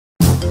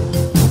Hi,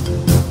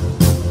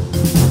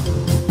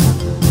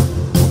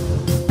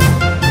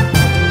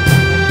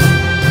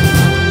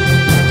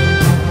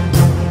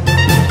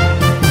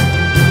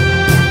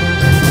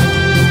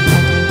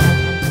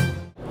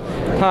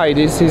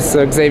 this is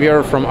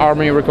Xavier from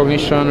Army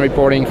Recognition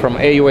reporting from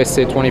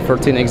AUSA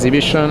 2013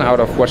 exhibition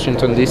out of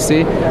Washington,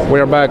 D.C.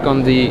 We're back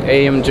on the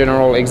AM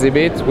General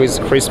exhibit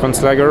with Chris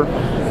Fonslager,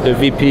 the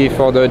VP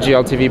for the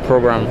JLTV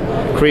program.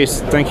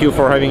 Chris, thank you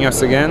for having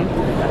us again.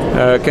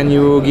 Can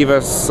you give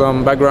us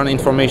some background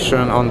information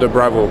on the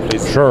BRV-O,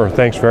 please? Sure,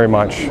 thanks very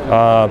much.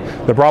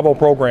 The BRV-O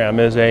program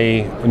is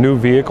a new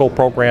vehicle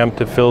program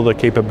to fill the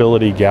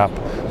capability gap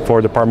for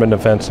Department of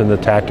Defense in the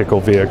tactical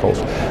vehicles.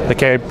 The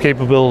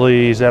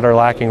capabilities that are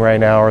lacking right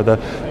now are the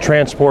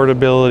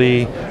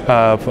transportability,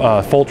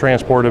 full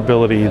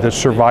transportability, the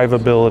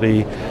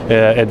survivability,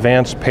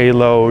 advanced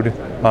payload,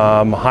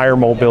 higher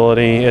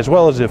mobility, as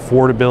well as the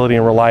affordability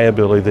and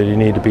reliability that you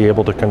need to be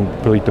able to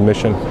complete the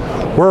mission.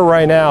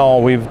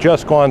 We've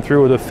just gone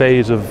through the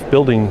phase of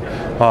building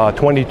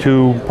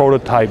 22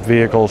 prototype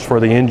vehicles for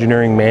the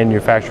engineering,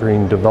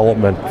 manufacturing,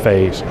 development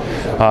phase.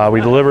 We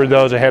delivered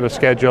those ahead of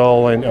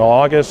schedule in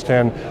August,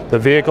 and the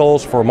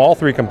vehicles from all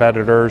three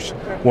competitors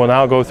will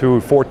now go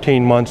through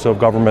 14 months of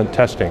government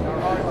testing.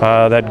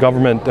 That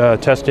government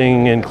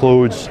testing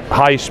includes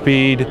high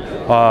speed,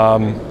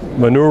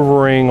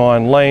 maneuvering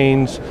on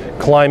lanes,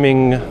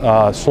 climbing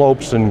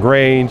slopes and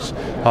grades,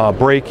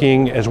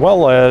 braking, as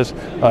well as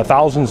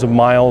thousands of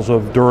miles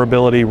of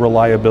durability,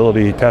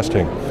 reliability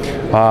testing.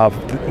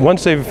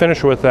 Once they've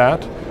finished with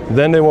that,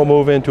 then they will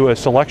move into a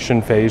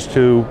selection phase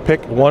to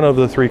pick one of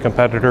the three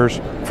competitors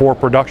for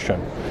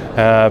production.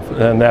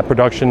 And that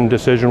production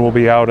decision will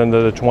be out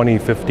into the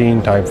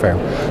 2015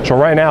 timeframe. So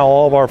right now,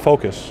 all of our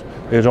focus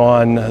is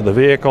on the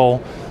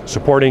vehicle,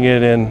 supporting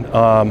it in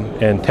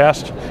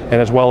test, and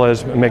as well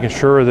as making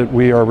sure that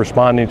we are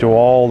responding to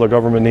all the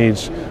government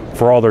needs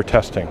for all their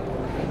testing.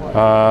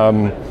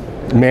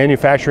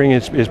 Manufacturing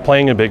is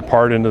playing a big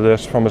part into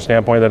this from a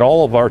standpoint that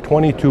all of our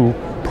 22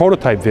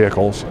 prototype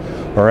vehicles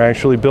are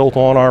actually built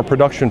on our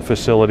production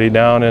facility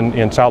down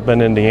in South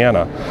Bend,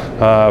 Indiana.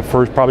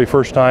 Probably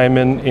first time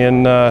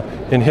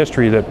in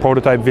history that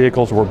prototype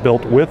vehicles were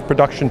built with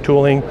production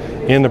tooling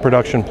in the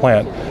production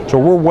plant. So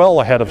we're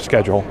well ahead of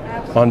schedule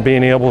on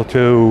being able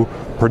to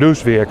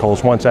produce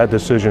vehicles once that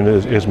decision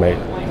is made.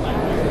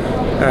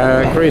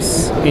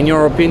 Chris, in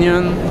your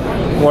opinion,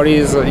 what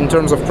is, in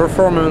terms of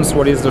performance,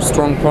 what is the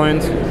strong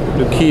point,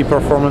 the key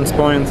performance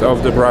point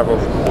of the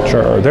BRV-O?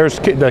 Sure.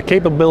 The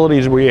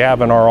capabilities we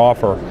have in our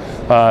offer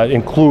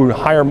include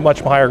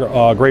much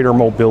higher, greater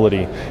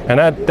mobility, and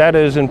that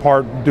is in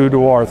part due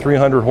to our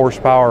 300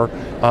 horsepower,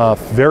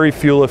 very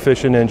fuel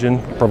efficient engine,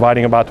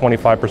 providing about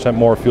 25%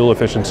 more fuel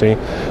efficiency,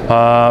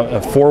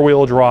 a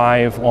four-wheel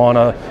drive on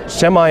a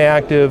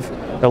semi-active,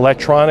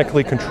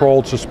 electronically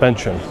controlled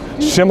suspension.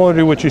 Similar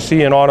to what you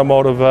see in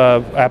automotive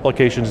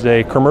applications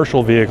today,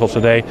 commercial vehicles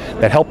today,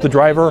 that help the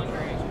driver.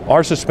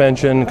 Our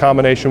suspension in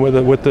combination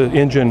with the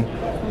engine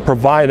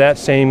provide that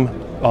same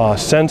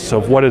sense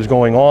of what is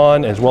going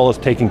on, as well as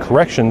taking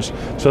corrections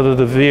so that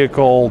the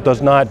vehicle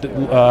does not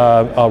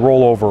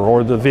roll over,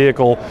 or the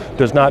vehicle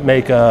does not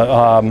make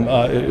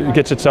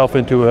gets itself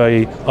into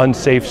an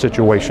unsafe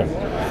situation.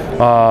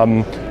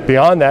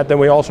 Beyond that, then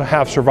we also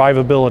have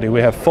survivability.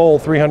 We have full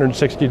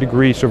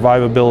 360-degree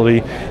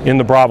survivability in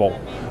the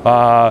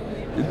BRV-O.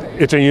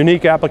 It's a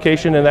unique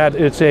application in that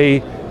it's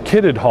a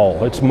kitted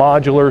hull. It's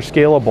modular,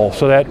 scalable,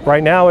 so that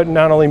right now it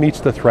not only meets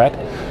the threat,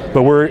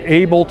 but we're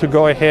able to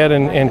go ahead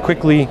and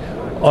quickly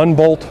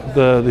unbolt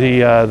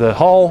the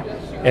hull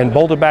and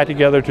bolt it back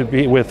together to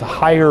be with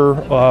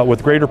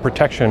greater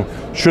protection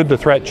should the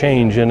threat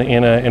change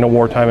in a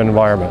wartime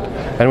environment.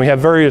 And we have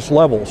various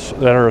levels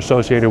that are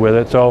associated with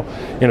it. So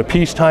in a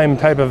peacetime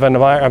type of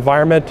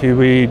environment,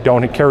 we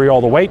don't carry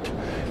all the weight,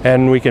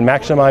 and we can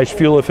maximize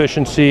fuel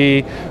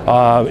efficiency,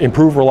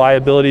 improve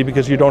reliability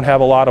because you don't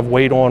have a lot of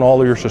weight on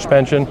all of your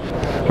suspension.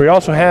 We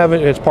also have,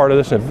 as part of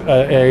this,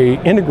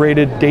 a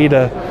integrated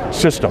data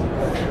system.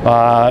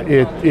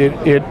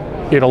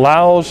 It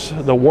allows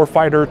the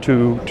warfighter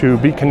to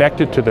be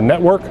connected to the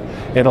network.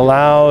 It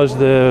allows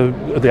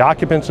the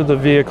occupants of the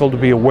vehicle to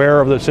be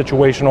aware of the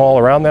situation all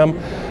around them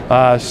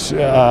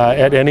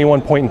at any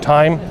one point in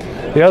time.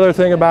 The other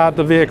thing about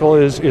the vehicle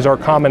is our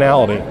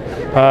commonality.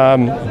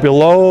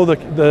 Below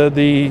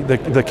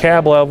the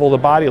cab level, the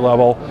body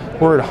level,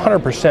 we're at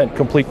 100%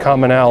 complete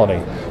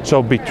commonality.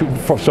 So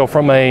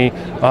from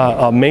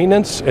a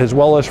maintenance as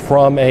well as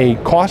from a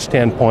cost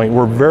standpoint,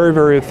 we're very,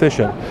 very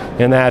efficient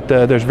in that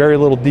there's very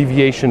little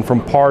deviation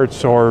from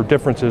parts or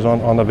differences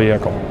on the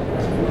vehicle.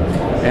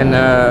 And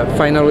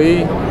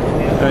finally,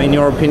 in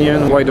your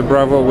opinion, why the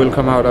Bravo will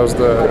come out as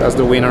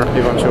the winner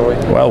eventually?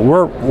 Well,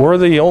 we're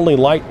the only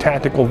light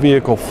tactical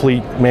vehicle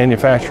fleet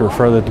manufacturer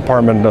for the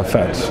Department of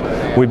Defense.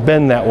 We've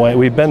been that way.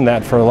 We've been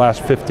that for the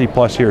last 50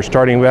 plus years,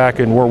 starting back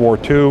in World War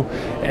II,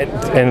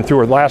 and through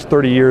our last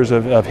 30 years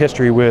of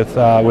history with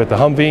the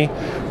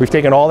Humvee. We've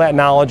taken all that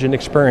knowledge and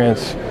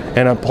experience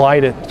and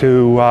applied it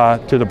to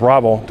the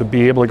Bravo to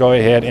be able to go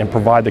ahead and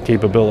provide the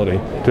capability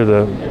to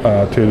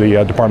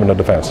the Department of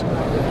Defense.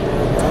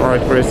 All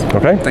right, Chris.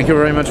 Okay. Thank you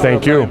very much.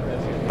 Thank you.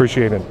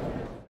 Appreciate it.